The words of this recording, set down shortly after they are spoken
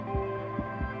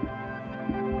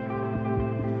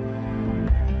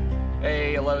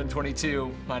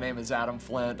1122. My name is Adam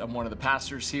Flint. I'm one of the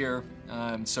pastors here.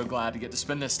 I'm so glad to get to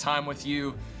spend this time with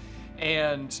you.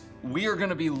 And we are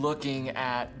going to be looking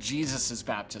at Jesus'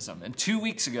 baptism. And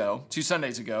 2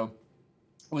 Sundays ago,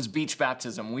 was beach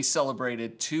baptism. We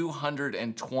celebrated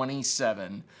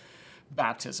 227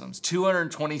 baptisms.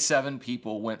 227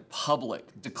 people went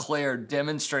public, declared,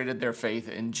 demonstrated their faith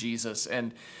in Jesus.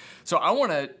 And so I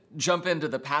want to jump into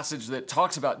the passage that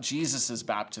talks about Jesus'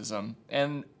 baptism.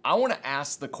 And I want to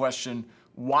ask the question,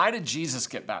 why did Jesus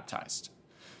get baptized?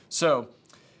 So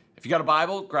if you got a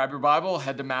Bible, grab your Bible,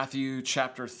 head to Matthew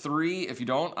chapter 3. If you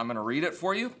don't, I'm going to read it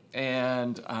for you.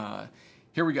 And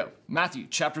here we go. Matthew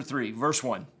chapter 3, verse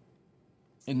 1.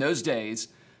 In those days,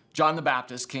 John the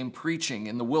Baptist came preaching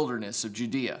in the wilderness of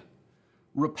Judea.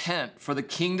 Repent, for the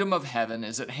kingdom of heaven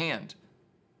is at hand.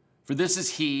 For this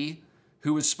is he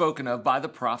who was spoken of by the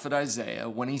prophet Isaiah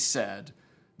when he said,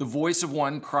 the voice of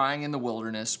one crying in the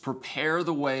wilderness, prepare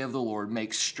the way of the Lord,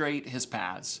 make straight his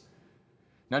paths.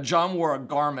 Now John wore a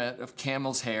garment of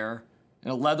camel's hair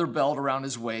and a leather belt around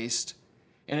his waist,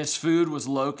 and his food was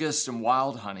locusts and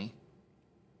wild honey.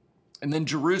 And then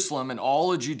Jerusalem and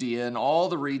all of Judea and all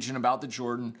the region about the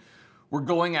Jordan were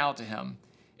going out to him,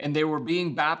 and they were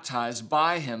being baptized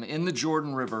by him in the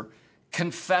Jordan River,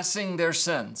 confessing their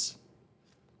sins.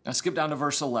 Now skip down to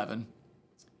verse 11,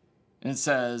 and it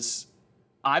says,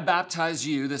 I baptize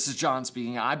you, this is John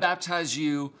speaking, I baptize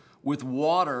you with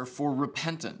water for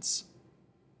repentance.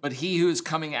 But he who is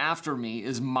coming after me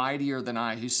is mightier than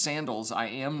I, whose sandals I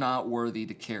am not worthy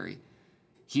to carry.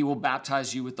 He will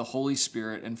baptize you with the Holy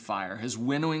Spirit and fire. His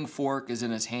winnowing fork is in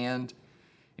his hand,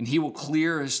 and he will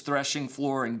clear his threshing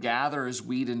floor and gather his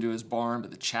wheat into his barn,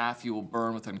 but the chaff he will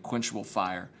burn with unquenchable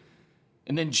fire.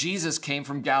 And then Jesus came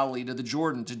from Galilee to the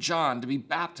Jordan to John to be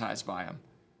baptized by him.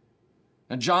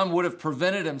 Now John would have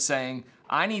prevented him saying,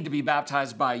 I need to be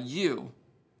baptized by you,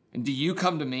 and do you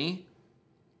come to me?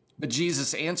 But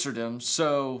Jesus answered him,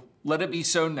 so let it be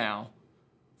so now.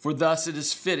 For thus it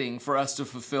is fitting for us to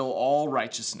fulfill all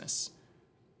righteousness.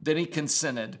 Then he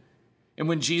consented. And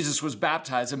when Jesus was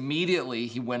baptized, immediately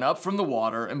he went up from the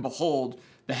water, and behold,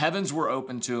 the heavens were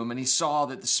opened to him, and he saw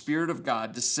that the Spirit of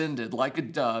God descended like a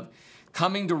dove,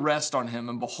 coming to rest on him.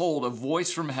 And behold, a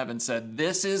voice from heaven said,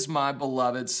 this is my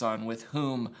beloved Son, with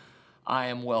whom I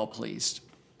am well pleased.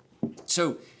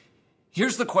 So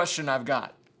here's the question I've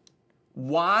got.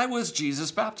 Why was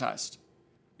Jesus baptized?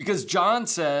 Because John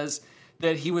says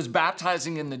that he was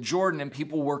baptizing in the Jordan and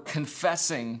people were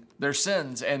confessing their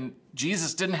sins, and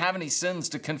Jesus didn't have any sins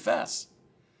to confess.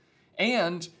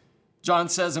 And John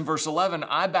says in verse 11,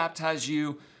 I baptize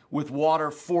you with water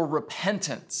for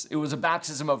repentance. It was a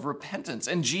baptism of repentance,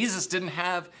 and Jesus didn't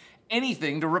have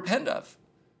anything to repent of.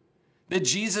 That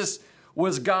Jesus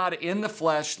was God in the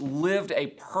flesh, lived a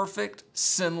perfect,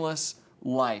 sinless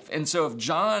life. And so if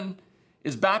John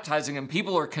is baptizing and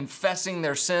people are confessing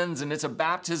their sins and it's a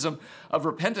baptism of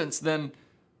repentance, then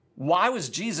why was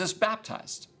Jesus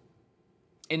baptized?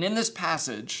 And in this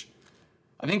passage,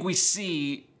 I think we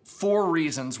see 4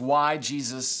 reasons why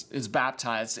Jesus is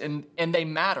baptized, and they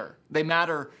matter. They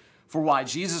matter for why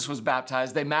Jesus was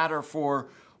baptized. They matter for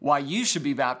why you should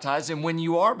be baptized. And when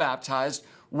you are baptized,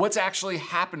 what's actually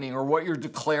happening or what you're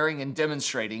declaring and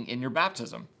demonstrating in your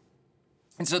baptism.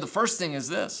 And so the first thing is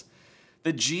this,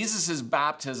 that Jesus'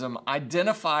 baptism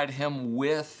identified him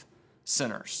with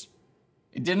sinners.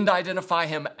 It didn't identify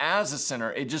him as a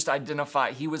sinner. It just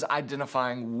he was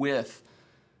identifying with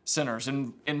sinners.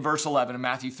 In verse 11, in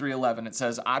Matthew 3:11, it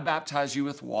says, I baptize you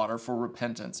with water for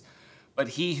repentance, but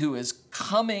he who is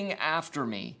coming after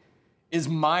me is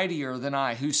mightier than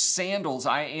I, whose sandals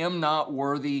I am not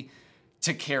worthy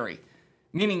to carry.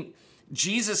 Meaning,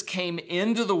 Jesus came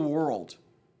into the world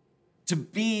to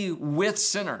be with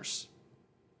sinners.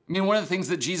 I mean, one of the things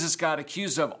that Jesus got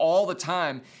accused of all the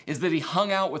time is that he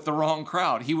hung out with the wrong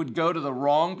crowd. He would go to the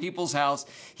wrong people's house.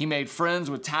 He made friends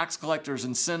with tax collectors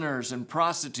and sinners and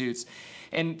prostitutes.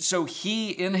 And so he,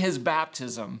 in his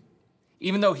baptism,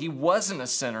 even though he wasn't a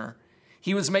sinner,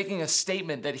 he was making a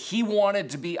statement that he wanted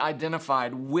to be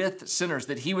identified with sinners,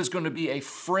 that he was going to be a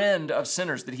friend of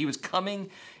sinners, that he was coming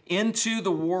into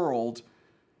the world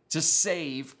to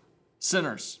save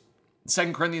sinners.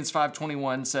 2 Corinthians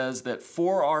 5:21 says that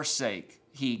for our sake,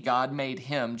 God made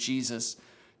him, Jesus,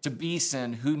 to be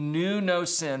sin, who knew no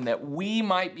sin, that we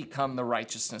might become the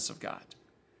righteousness of God.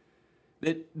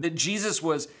 That Jesus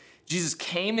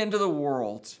came into the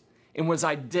world and was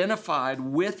identified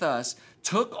with us,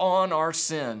 took on our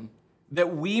sin,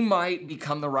 that we might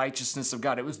become the righteousness of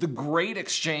God. It was the great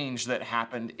exchange that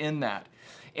happened in that.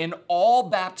 And all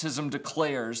baptism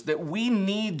declares that we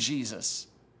need Jesus.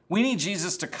 We need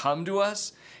Jesus to come to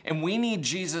us, and we need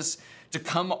Jesus to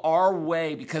come our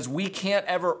way because we can't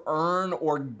ever earn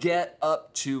or get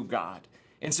up to God.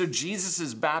 And so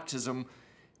Jesus' baptism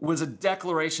was a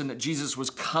declaration that Jesus was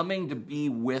coming to be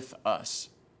with us.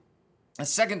 The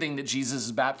second thing that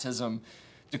Jesus' baptism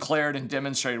declared and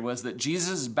demonstrated was that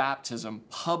Jesus' baptism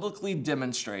publicly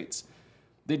demonstrates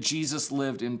that Jesus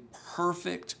lived in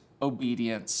perfect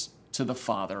obedience to the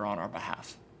Father on our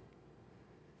behalf.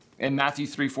 In Matthew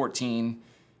 3:14,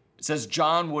 it says,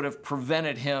 John would have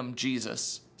prevented him,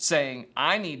 Jesus, saying,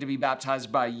 I need to be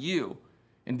baptized by you,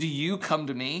 and do you come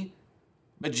to me?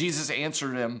 But Jesus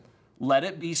answered him, let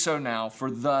it be so now, for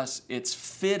thus it's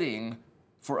fitting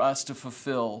for us to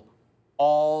fulfill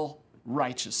all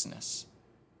righteousness.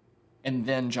 And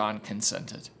then John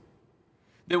consented.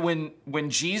 That when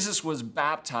Jesus was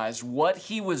baptized, what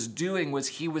he was doing was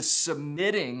he was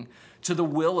submitting to the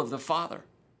will of the Father.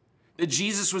 That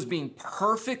Jesus was being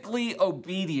perfectly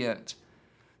obedient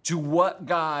to what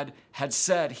God had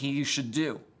said he should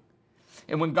do.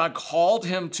 And when God called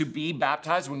him to be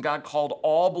baptized, when God called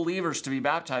all believers to be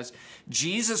baptized,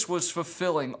 Jesus was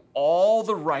fulfilling all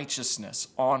the righteousness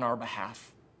on our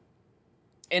behalf.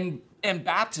 And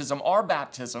baptism, our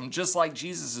baptism, just like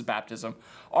Jesus' baptism,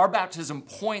 our baptism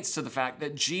points to the fact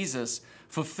that Jesus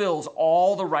fulfills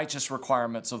all the righteous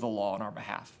requirements of the law on our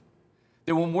behalf.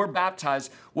 That when we're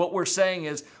baptized, what we're saying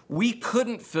is we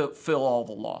couldn't fulfill all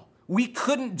the law. We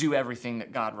couldn't do everything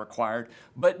that God required,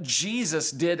 but Jesus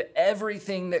did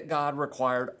everything that God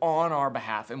required on our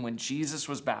behalf. And when Jesus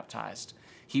was baptized,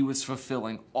 he was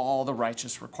fulfilling all the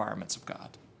righteous requirements of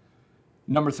God.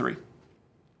 Number 3,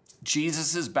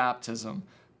 Jesus' baptism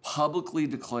publicly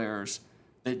declares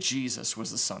that Jesus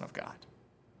was the Son of God.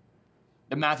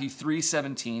 And Matthew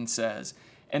 3:17 says,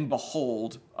 and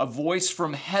behold, a voice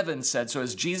from heaven said, so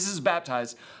as Jesus is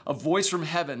baptized, a voice from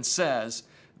heaven says,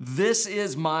 this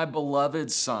is my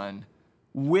beloved Son,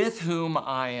 with whom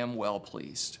I am well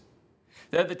pleased.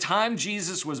 That at the time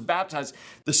Jesus was baptized,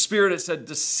 the Spirit, it said,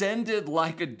 descended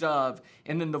like a dove,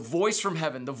 and then the voice from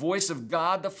heaven, the voice of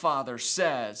God the Father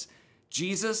says,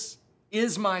 Jesus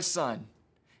is my Son,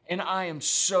 and I am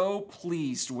so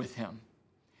pleased with him.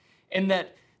 And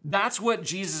that's what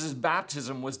Jesus'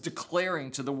 baptism was declaring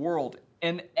to the world.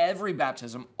 And every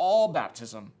baptism, all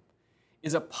baptism,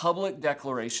 is a public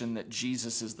declaration that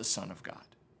Jesus is the Son of God.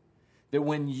 That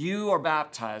when you are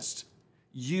baptized,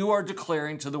 you are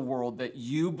declaring to the world that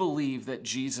you believe that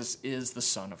Jesus is the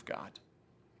Son of God.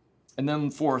 And then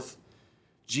fourth,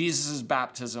 Jesus'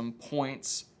 baptism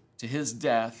points to his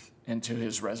death and to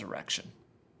his resurrection.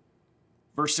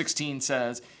 Verse 16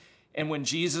 says, and when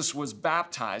Jesus was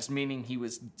baptized, meaning he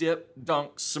was dipped,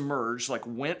 dunked, submerged, like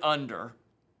went under,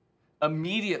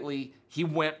 immediately he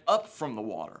went up from the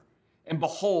water. And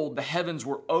behold, the heavens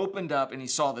were opened up, and he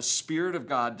saw the Spirit of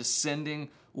God descending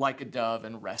like a dove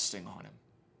and resting on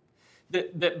him.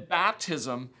 That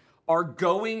baptism, our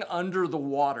going under the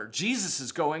water, Jesus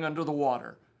is going under the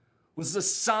water, was a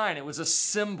sign, it was a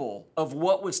symbol of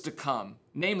what was to come,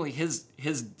 namely his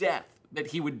death, that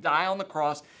he would die on the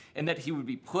cross and that he would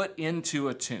be put into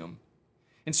a tomb.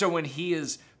 And so when he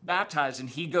is baptized and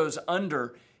he goes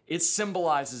under, it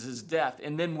symbolizes his death.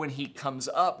 And then when he comes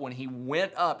up, when he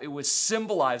went up, it was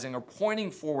symbolizing or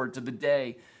pointing forward to the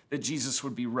day that Jesus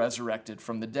would be resurrected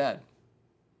from the dead.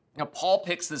 Now, Paul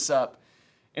picks this up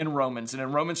in Romans. And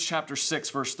in Romans chapter 6,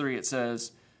 verse 3, it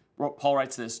says, Paul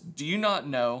writes this, do you not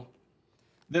know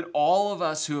that all of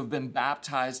us who have been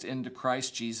baptized into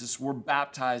Christ Jesus were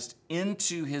baptized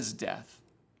into his death?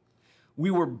 We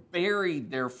were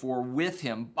buried, therefore, with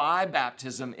him by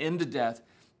baptism into death,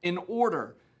 in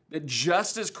order that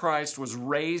just as Christ was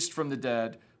raised from the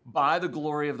dead by the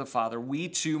glory of the Father, we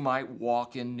too might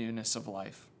walk in newness of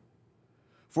life.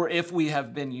 For if we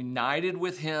have been united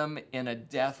with him in a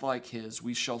death like his,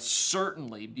 we shall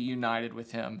certainly be united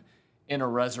with him in a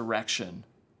resurrection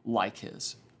like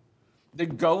his. The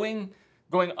going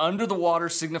under the water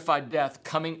signified death.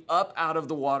 Coming up out of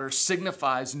the water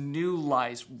signifies new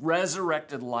life,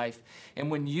 resurrected life. And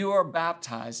when you are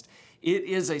baptized, it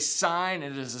is a sign,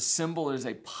 it is a symbol, it is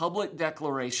a public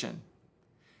declaration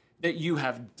that you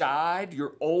have died,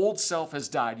 your old self has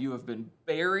died, you have been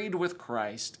buried with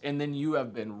Christ, and then you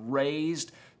have been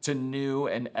raised to new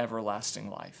and everlasting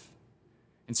life.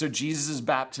 And so Jesus'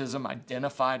 baptism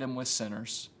identified him with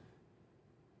sinners.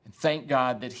 And thank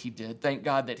God that he did. Thank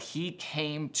God that he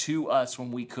came to us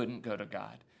when we couldn't go to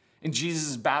God. And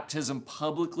Jesus' baptism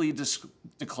publicly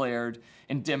declared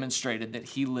and demonstrated that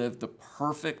he lived the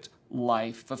perfect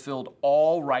life, fulfilled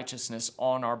all righteousness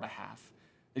on our behalf,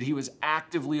 that he was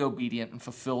actively obedient and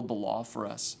fulfilled the law for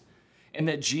us. and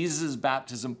that Jesus'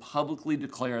 baptism publicly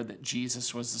declared that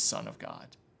Jesus was the Son of God.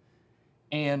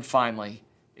 And finally,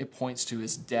 it points to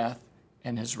his death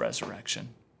and his resurrection.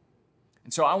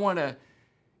 And so I want to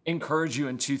encourage you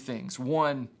in two things.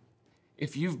 One,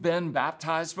 if you've been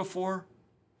baptized before,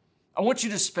 I want you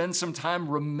to spend some time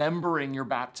remembering your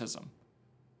baptism.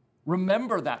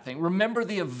 Remember that thing. Remember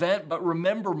the event, but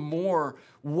remember more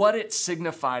what it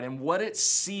signified and what it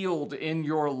sealed in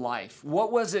your life.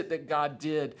 What was it that God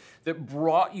did that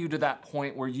brought you to that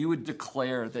point where you would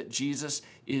declare that Jesus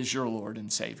is your Lord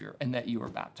and Savior and that you were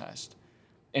baptized?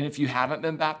 And if you haven't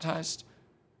been baptized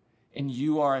and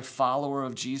you are a follower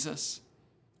of Jesus,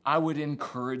 I would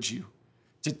encourage you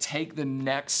to take the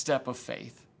next step of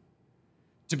faith,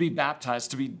 to be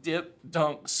baptized, to be dipped,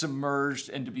 dunked, submerged,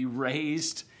 and to be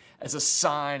raised as a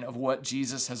sign of what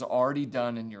Jesus has already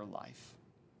done in your life.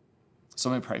 So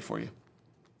let me pray for you.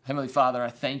 Heavenly Father, I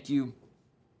thank you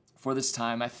for this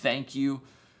time. I thank you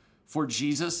for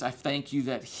Jesus. I thank you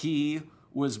that he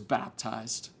was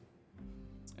baptized.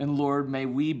 And Lord, may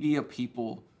we be a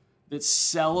people that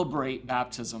celebrate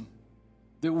baptism,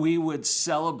 that we would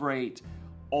celebrate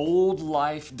old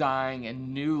life dying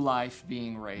and new life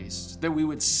being raised, that we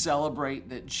would celebrate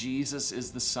that Jesus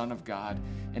is the Son of God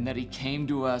and that he came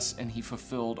to us and he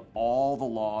fulfilled all the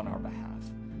law on our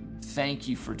behalf. Thank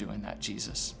you for doing that,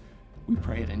 Jesus. We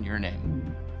pray it in your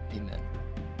name. Amen.